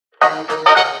Welcome,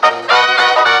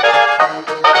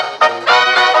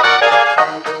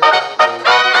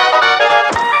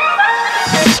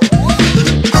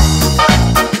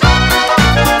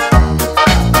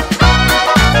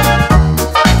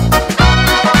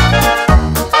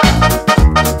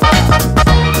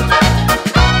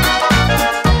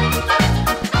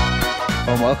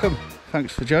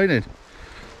 thanks for joining.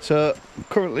 So I'm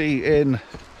currently in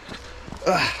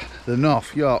the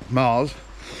North York Moors.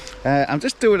 I'm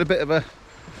just doing a bit of a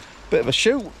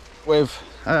shoot with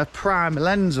a prime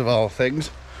lens of all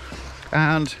things,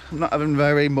 and I'm not having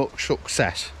very much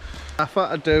success. I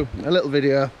thought I'd do a little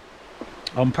video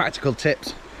on practical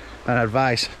tips and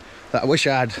advice that I wish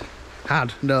I'd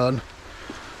had known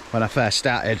when I first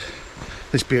started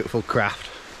this beautiful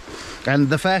craft. And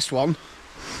the first one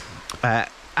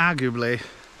arguably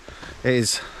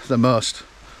is the most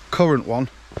current one,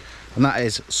 and that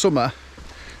is summer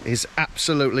is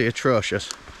absolutely atrocious,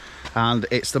 and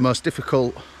it's the most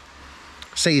difficult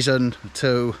season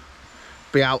to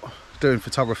be out doing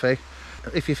photography.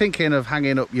 If you're thinking of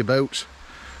hanging up your boots,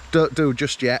 don't do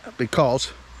just yet,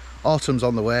 because autumn's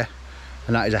on the way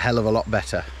and that is a hell of a lot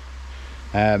better.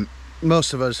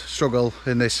 Most of us struggle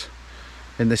in this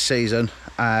season.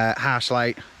 Harsh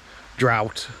light,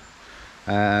 drought,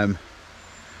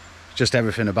 just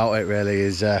everything about it really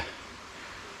is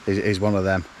one of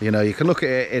them. You know, you can look at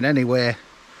it in any way.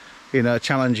 You know,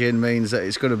 challenging means that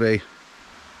it's going to be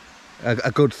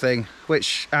a good thing,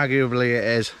 which arguably it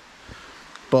is,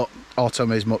 but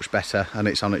autumn is much better and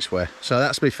it's on its way. So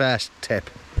that's my first tip.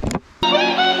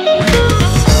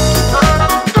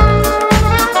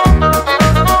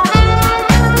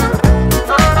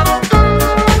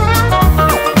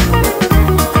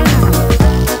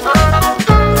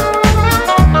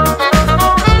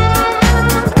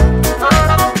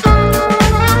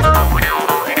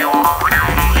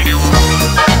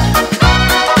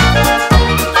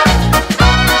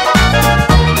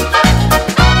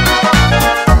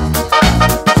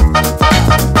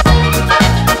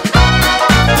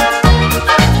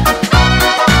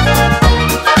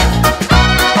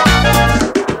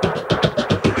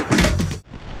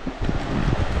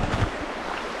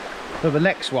 So the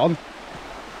next one,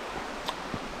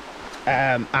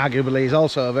 arguably is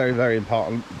also very, very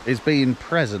important, is being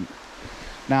present.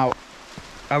 Now,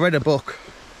 I read a book,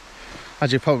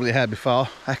 as you've probably heard before,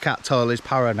 Eckhart Tolle's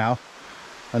Power Now,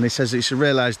 and he says that you should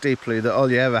realise deeply that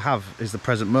all you ever have is the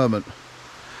present moment.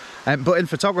 But in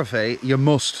photography, you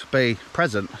must be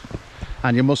present,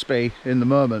 and you must be in the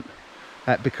moment,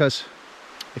 because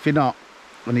if you're not,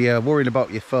 when you're worrying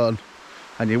about your phone,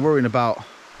 and you're worrying about,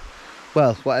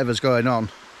 well, whatever's going on,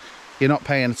 you're not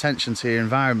paying attention to your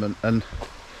environment, and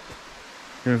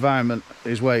your environment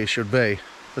is where you should be,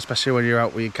 especially when you're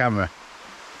out with your camera.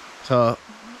 So,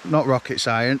 not rocket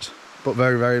science, but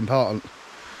very, very important.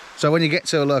 So when you get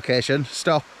to a location,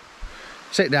 stop,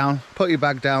 sit down, put your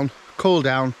bag down, cool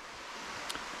down,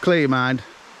 clear your mind,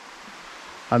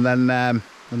 and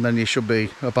then you should be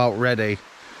about ready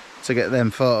to get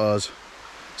them photos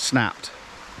snapped.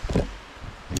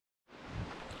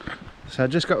 So I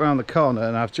just got around the corner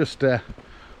and I've just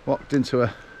walked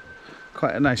into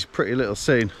quite a nice pretty little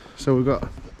scene. So we've got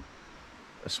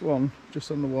a swan just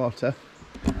on the water,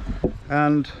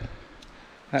 and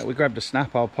we grabbed a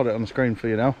snap. I'll put it on the screen for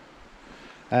you now.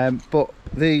 But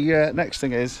the next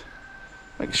thing is,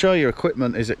 make sure your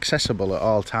equipment is accessible at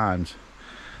all times.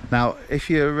 Now if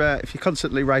you're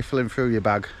constantly rifling through your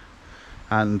bag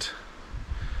and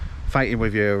fighting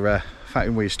with your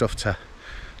stuff to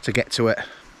get to it,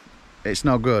 it's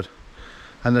no good.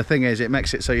 And the thing is, it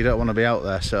makes it so you don't want to be out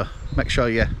there. So make sure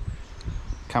your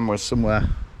camera's somewhere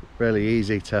really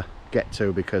easy to get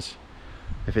to, because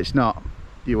if it's not,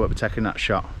 you won't be taking that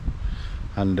shot.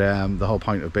 And the whole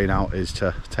point of being out is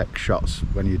to take shots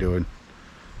when you're doing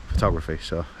photography,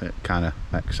 so it kind of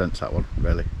makes sense, that one,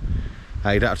 really.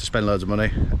 You don't have to spend loads of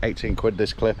money. 18 quid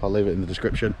this clip, I'll leave it in the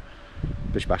description.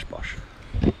 Bish bash bosh.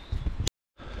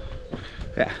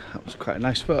 Yeah, that was quite a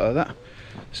nice photo, that.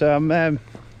 So I'm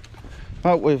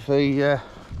out with the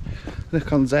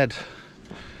Nikon Z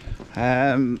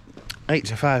 85mm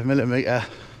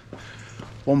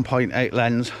 1.8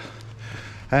 lens,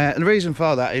 and the reason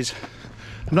for that is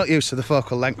I'm not used to the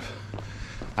focal length,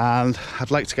 and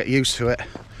I'd like to get used to it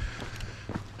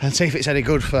and see if it's any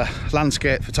good for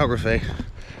landscape photography.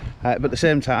 But at the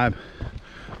same time,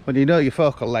 when you know your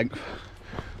focal length,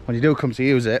 when you do come to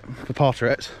use it for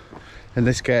portraits, in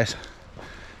this case,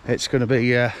 it's going to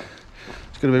be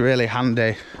really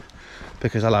handy,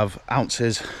 because I'll have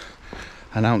ounces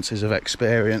and ounces of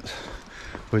experience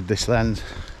with this lens.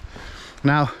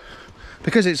 Now,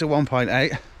 because it's a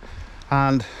 1.8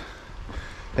 and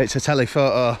It's a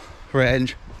telephoto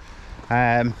range.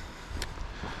 I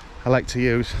like to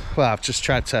use, well, I've just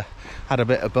tried to add a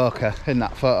bit of bokeh in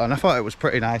that photo and I thought it was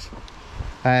pretty nice.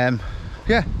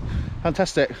 Yeah,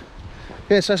 fantastic.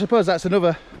 Yeah, so I suppose that's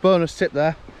another bonus tip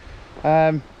there.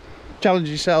 Challenge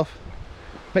yourself,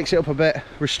 mix it up a bit,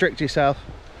 restrict yourself.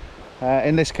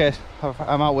 In this case,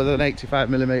 I'm out with an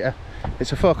 85mm.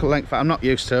 It's a focal length that I'm not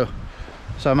used to,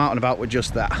 so I'm out and about with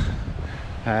just that.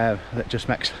 That just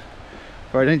makes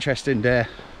for an interesting day,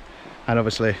 and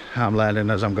obviously I'm learning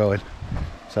as I'm going,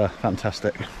 so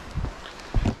fantastic.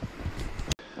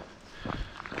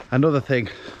 Another thing,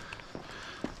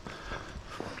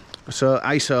 so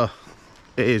ISO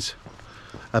is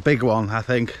a big one, I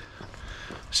think.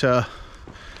 So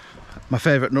my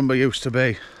favourite number used to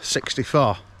be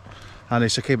 64, and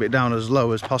is to keep it down as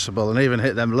low as possible and even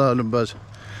hit them low numbers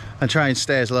and try and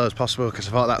stay as low as possible, because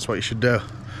I thought that's what you should do.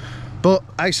 But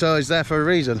ISO is there for a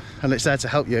reason, and it's there to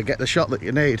help you get the shot that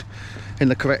you need in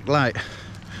the correct light.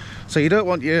 So you don't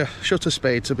want your shutter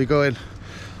speed to be going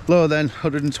lower than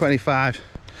 125,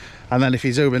 and then if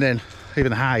you're zooming in,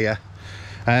 even higher.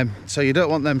 So you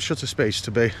don't want them shutter speeds to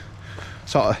be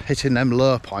sort of hitting them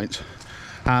low points,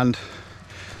 and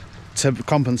to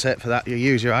compensate for that you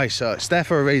use your ISO. It's there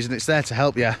for a reason, it's there to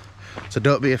help you, so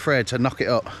don't be afraid to knock it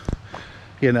up.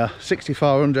 You know,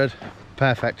 6400,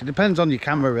 perfect. It depends on your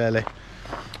camera really,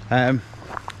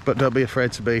 but don't be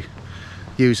afraid to be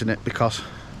using it, because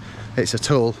it's a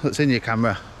tool that's in your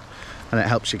camera and it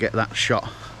helps you get that shot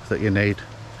that you need.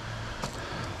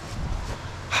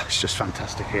 It's just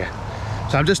fantastic here.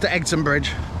 So I'm just at Egton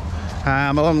Bridge,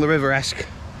 I'm along the River Esk,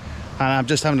 and I'm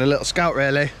just having a little scout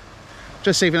really,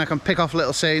 just see if I can pick off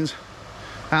little scenes.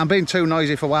 I'm being too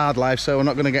noisy for wildlife, so we're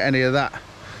not going to get any of that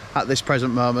at this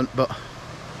present moment, but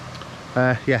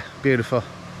yeah, beautiful.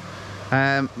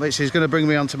 Which is going to bring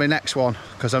me on to my next one,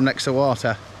 because I'm next to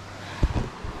water.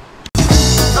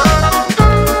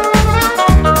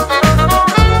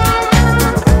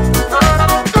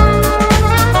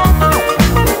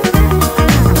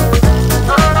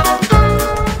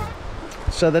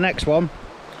 So the next one,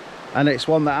 and it's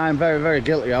one that I'm very, very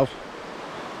guilty of.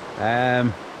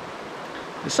 It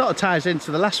sort of ties into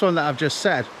the last one that I've just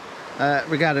said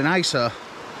regarding ISO.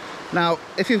 Now,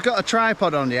 if you've got a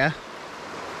tripod on you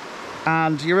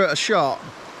and you're at a shot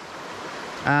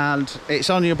and it's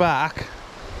on your back,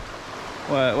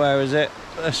 where is it?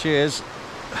 There she is.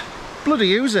 Bloody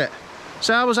use it.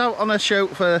 So I was out on a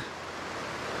shoot for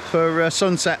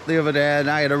sunset the other day, and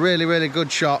I had a really, really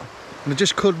good shot, and I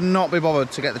just could not be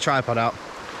bothered to get the tripod out.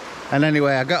 And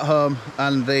anyway, I got home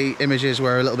and the images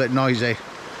were a little bit noisy.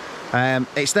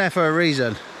 It's there for a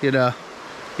reason, you know.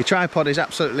 Your tripod is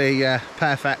absolutely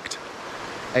perfect.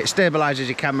 It stabilises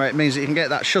your camera. It means that you can get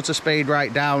that shutter speed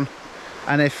right down,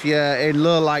 and if you're in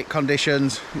low light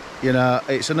conditions, you know,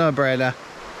 it's a no-brainer.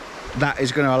 That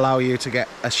is going to allow you to get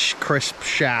a crisp,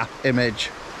 sharp image.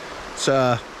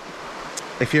 So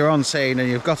if you're on scene and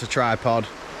you've got a tripod,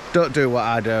 don't do what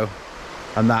I do,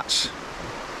 and that's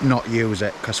not use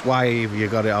it, because why have you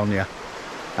got it on you?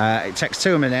 It takes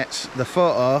 2 minutes. The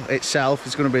photo itself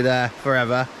is going to be there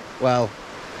forever. Well,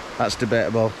 that's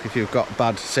debatable. If you've got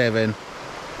bad saving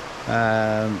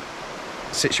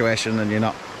situation and you're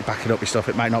not backing up your stuff,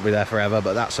 it might not be there forever,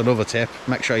 but that's another tip.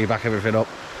 Make sure you back everything up.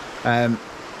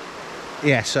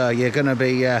 Yeah, so you're going to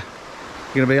be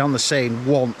on the scene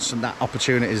once, and that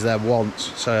opportunity is there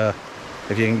once. So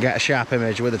if you can get a sharp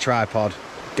image with a tripod,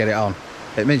 get it on.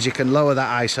 It means you can lower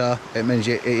that ISO. It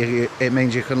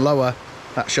means you can lower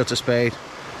that shutter speed,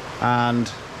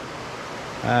 and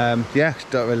yeah,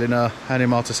 don't really know any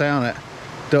more to say on it.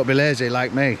 Don't be lazy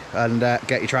like me, and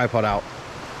get your tripod out.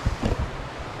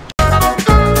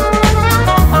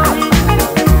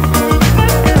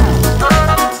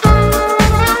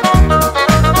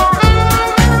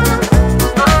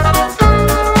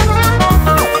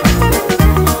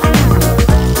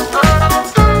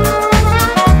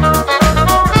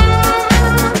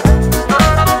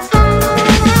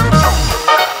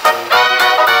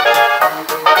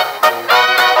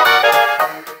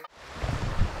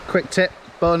 Quick tip,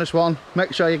 bonus one,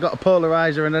 make sure you've got a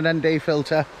polarizer and an ND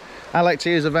filter. I like to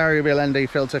use a variable ND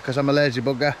filter because I'm a lazy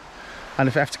bugger, and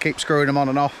if I have to keep screwing them on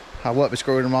and off, I won't be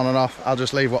screwing them on and off. I'll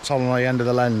just leave what's on the end of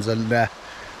the lens, and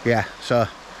yeah, so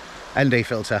ND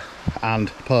filter and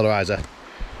polarizer.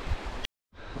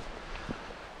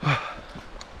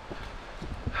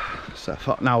 So I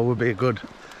thought now would be a good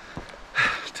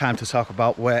time to talk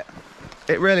about weight.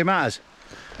 It really matters.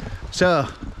 So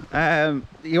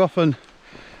you often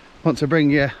want to bring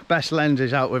your best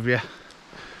lenses out with you.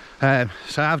 So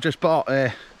I've just bought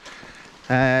a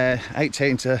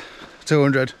 18 to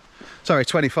 200, sorry,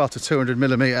 24 to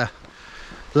 200mm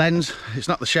lens. It's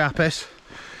not the sharpest,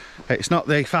 it's not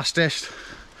the fastest,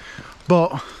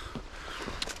 but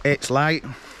it's light,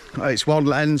 it's one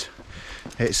lens,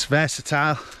 it's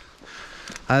versatile,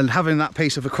 and having that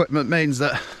piece of equipment means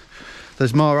that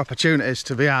there's more opportunities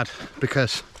to be had,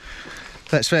 because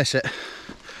let's face it,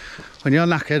 when you're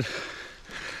knackered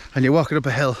and you're walking up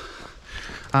a hill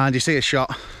and you see a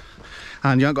shot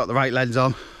and you haven't got the right lens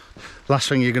on, last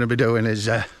thing you're going to be doing is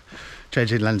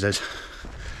changing lenses.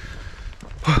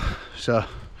 So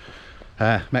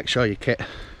make sure your kit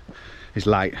is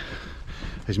light,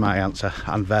 is my answer,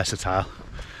 and versatile,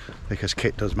 because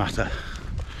kit does matter.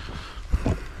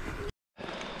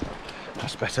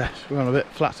 That's better, we're on a bit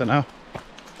flatter now.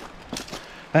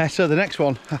 So the next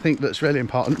one I think that's really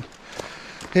important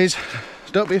is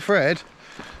don't be afraid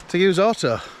to use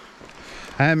auto.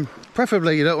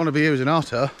 Preferably you don't want to be using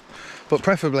auto, but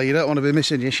preferably you don't want to be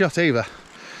missing your shot either.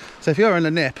 So if you're in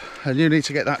a nip and you need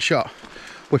to get that shot,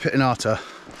 whip it in auto,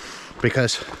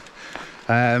 because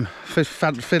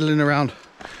fiddling around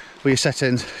with your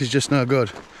settings is just no good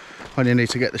when you need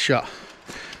to get the shot.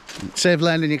 Save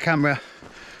learning your camera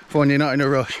for when you're not in a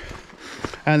rush.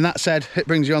 And that said, it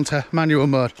brings you onto manual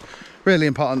mode. Really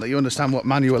important that you understand what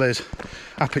manual is,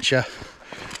 aperture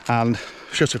and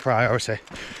shutter priority.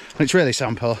 And it's really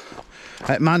simple.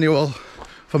 Manual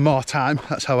for more time,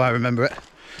 that's how I remember it.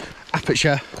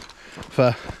 Aperture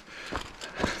for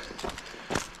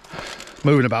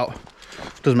moving about.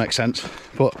 Doesn't make sense,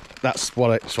 but that's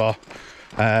what it's for.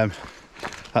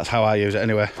 That's how I use it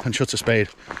anyway. And shutter speed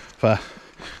for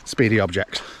speedy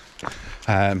objects.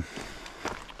 Yeah.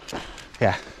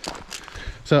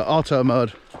 So auto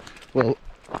mode will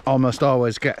almost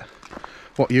always get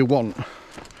what you want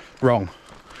wrong.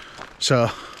 So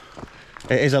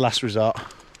it is a last resort.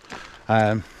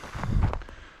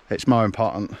 It's more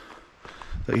important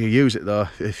that you use it though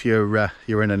if you're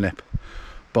in a nip.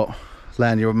 But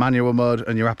learn your manual mode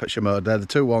and your aperture mode. They're the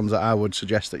two ones that I would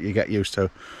suggest that you get used to.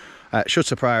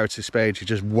 Shutter priority speed, you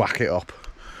just whack it up.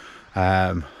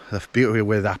 The beauty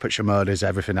with aperture mode is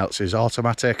everything else is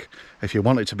automatic if you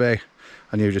want it to be,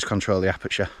 and you just control the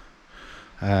aperture.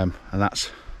 And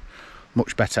that's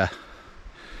much better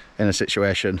in a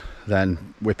situation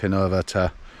than whipping over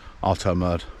to auto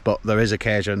mode. But there is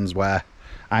occasions where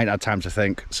I ain't had time to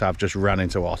think, so I've just ran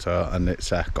into auto and it's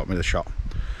got me the shot.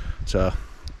 So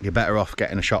you're better off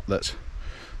getting a shot that's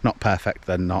not perfect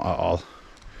than not at all.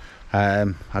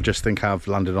 I just think I've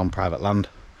landed on private land,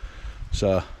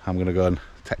 so I'm gonna go and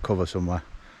take cover somewhere.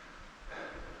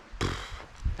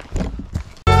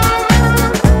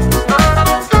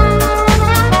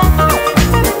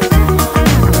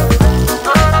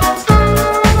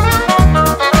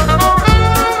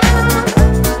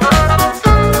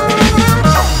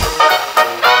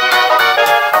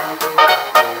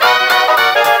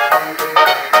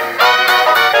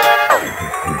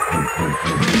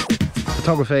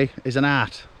 Photography is an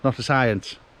art, not a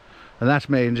science, and that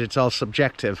means it's all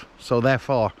subjective. So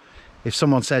therefore, if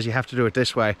someone says you have to do it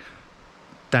this way,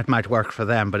 that might work for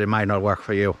them, but it might not work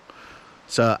for you.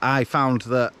 So I found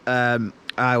that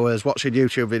I was watching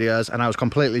YouTube videos and I was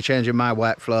completely changing my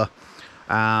workflow,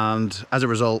 and as a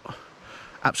result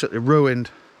absolutely ruined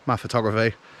my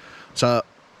photography. So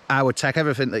I would take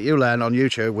everything that you learn on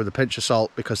YouTube with a pinch of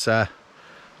salt, because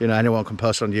you know, anyone can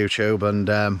post on YouTube,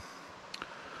 and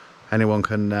anyone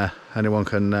can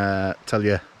tell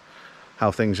you how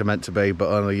things are meant to be, but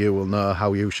only you will know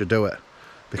how you should do it.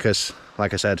 Because,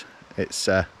 like I said, it's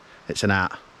an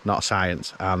art, not a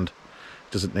science, and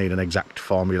it doesn't need an exact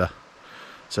formula.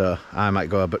 So I might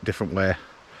go a bit different way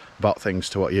about things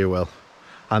to what you will,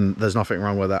 and there's nothing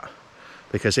wrong with that.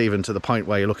 Because even to the point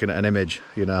where you're looking at an image,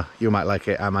 you know, you might like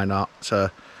it, I might not. So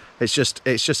it's just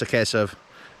a case of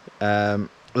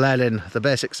learning the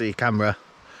basics of your camera,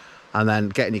 and then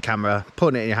getting your camera,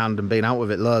 putting it in your hand and being out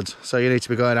with it loads. So you need to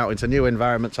be going out into new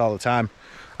environments all the time,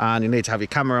 and you need to have your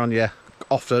camera on you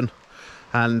often,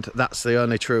 and that's the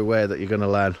only true way that you're going to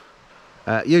learn.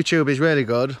 YouTube is really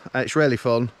good, it's really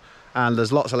fun, and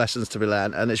there's lots of lessons to be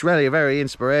learned, and it's really very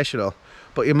inspirational,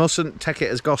 but you mustn't take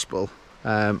it as gospel.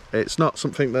 It's not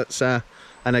something that's an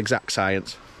exact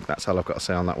science. That's all I've got to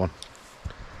say on that one.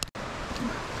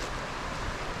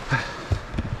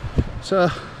 So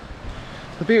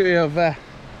the beauty of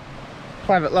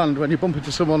private land, when you bump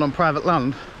into someone on private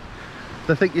land,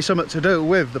 they think you're something to do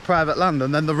with the private land,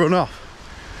 and then they run off.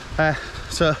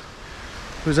 So there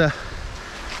was a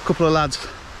couple of lads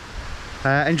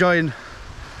enjoying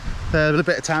a little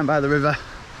bit of time by the river,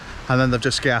 and then they've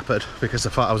just scarpered because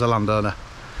they thought I was a landowner.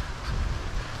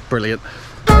 Brilliant.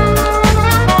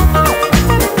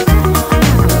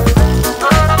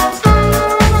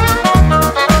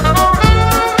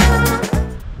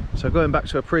 going back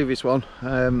to a previous one,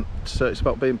 so it's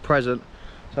about being present.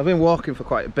 So I've been walking for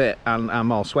quite a bit and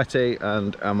I'm all sweaty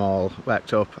and I'm all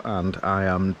worked up and I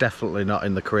am definitely not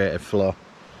in the creative flow.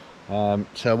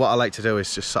 So what I like to do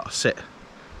is just sort of sit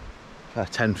for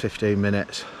 10-15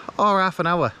 minutes or half an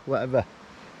hour, whatever,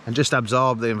 and just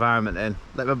absorb the environment in,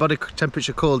 let my body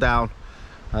temperature cool down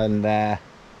and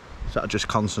sort of just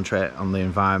concentrate on the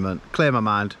environment, clear my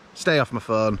mind, stay off my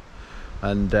phone,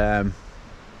 and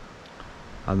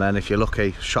then if you're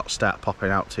lucky, shots start popping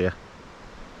out to you.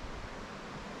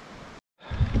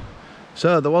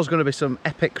 So there was going to be some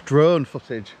epic drone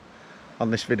footage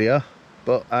on this video,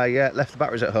 but I left the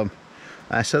batteries at home.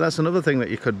 So that's another thing that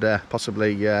you could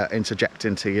possibly interject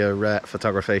into your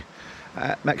photography.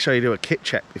 Make sure you do a kit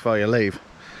check before you leave.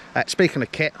 Speaking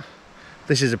of kit,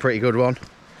 this is a pretty good one.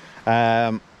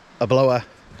 A blower,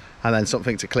 and then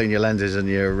something to clean your lenses and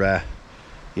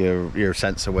your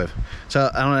sensor with.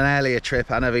 So on an earlier trip,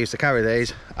 I never used to carry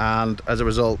these, and as a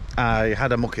result, I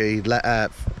had a mucky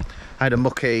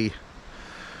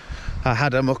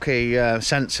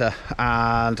sensor,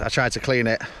 and I tried to clean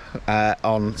it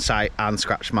on site and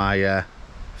scratched my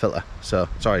filter. So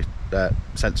sorry,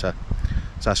 sensor.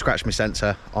 So I scratched my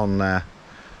sensor on the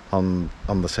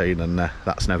scene, and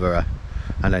that's never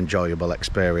an enjoyable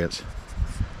experience.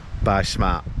 Buy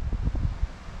smart,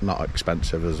 not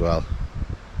expensive as well.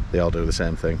 They all do the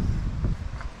same thing.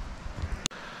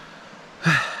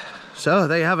 So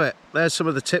there you have it. There's some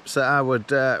of the tips that I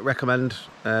would recommend.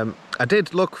 I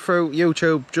did look through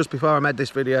YouTube just before I made this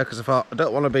video because I thought I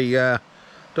don't want to be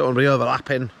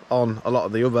overlapping on a lot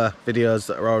of the other videos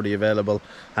that are already available,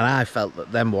 and I felt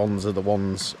that them ones are the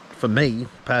ones for me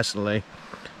personally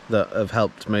that have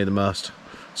helped me the most.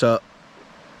 So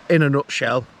in a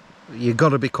nutshell, you've got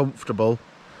to be comfortable.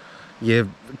 Your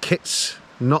kit's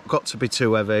not got to be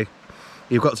too heavy.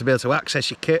 You've got to be able to access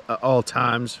your kit at all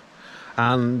times,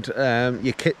 and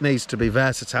your kit needs to be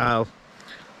versatile,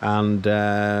 and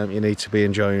you need to be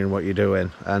enjoying what you're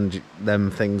doing, and them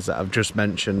things that I've just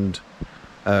mentioned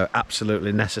are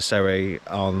absolutely necessary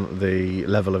on the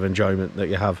level of enjoyment that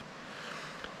you have.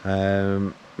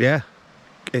 Yeah,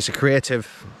 it's a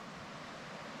creative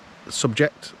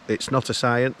subject, it's not a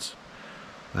science.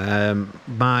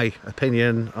 My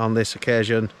opinion on this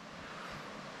occasion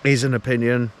is an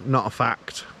opinion, not a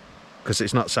fact, because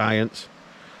it's not science.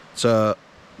 So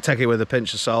take it with a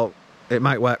pinch of salt. It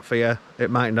might work for you, it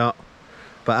might not,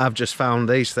 but I've just found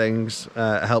these things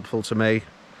helpful to me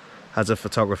as a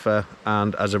photographer,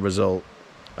 and as a result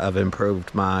I've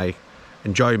improved my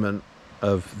enjoyment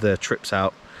of the trips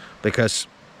out, because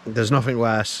there's nothing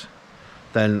worse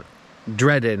than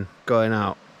dreading going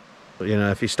out. You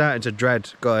know, if you're starting to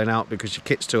dread going out because your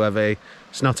kit's too heavy,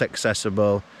 it's not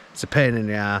accessible, it's a pain in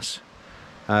the ass,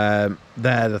 they're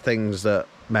the things that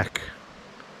make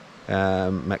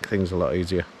things a lot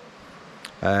easier.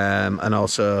 And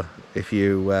also, if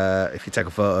you take a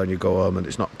photo and you go home and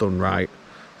it's not done right,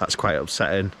 that's quite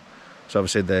upsetting. So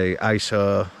obviously the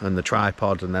ISO and the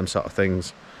tripod and them sort of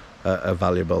things are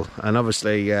valuable, and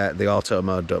obviously the auto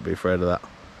mode, don't be afraid of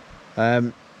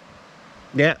that.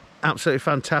 Yeah, absolutely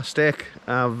fantastic.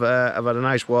 I've had a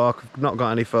nice walk. I've not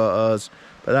got any photos,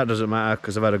 but that doesn't matter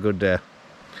because I've had a good day.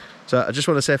 So I just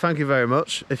want to say thank you very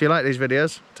much. If you like these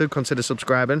videos, do consider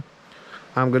subscribing.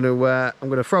 I'm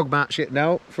gonna frog match it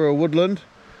now for a woodland,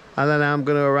 and then I'm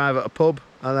gonna arrive at a pub,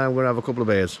 and then I'm gonna have a couple of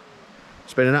beers.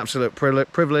 It's been an absolute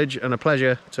privilege and a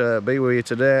pleasure to be with you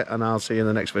today, and I'll see you in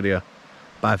the next video.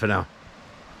 Bye for now.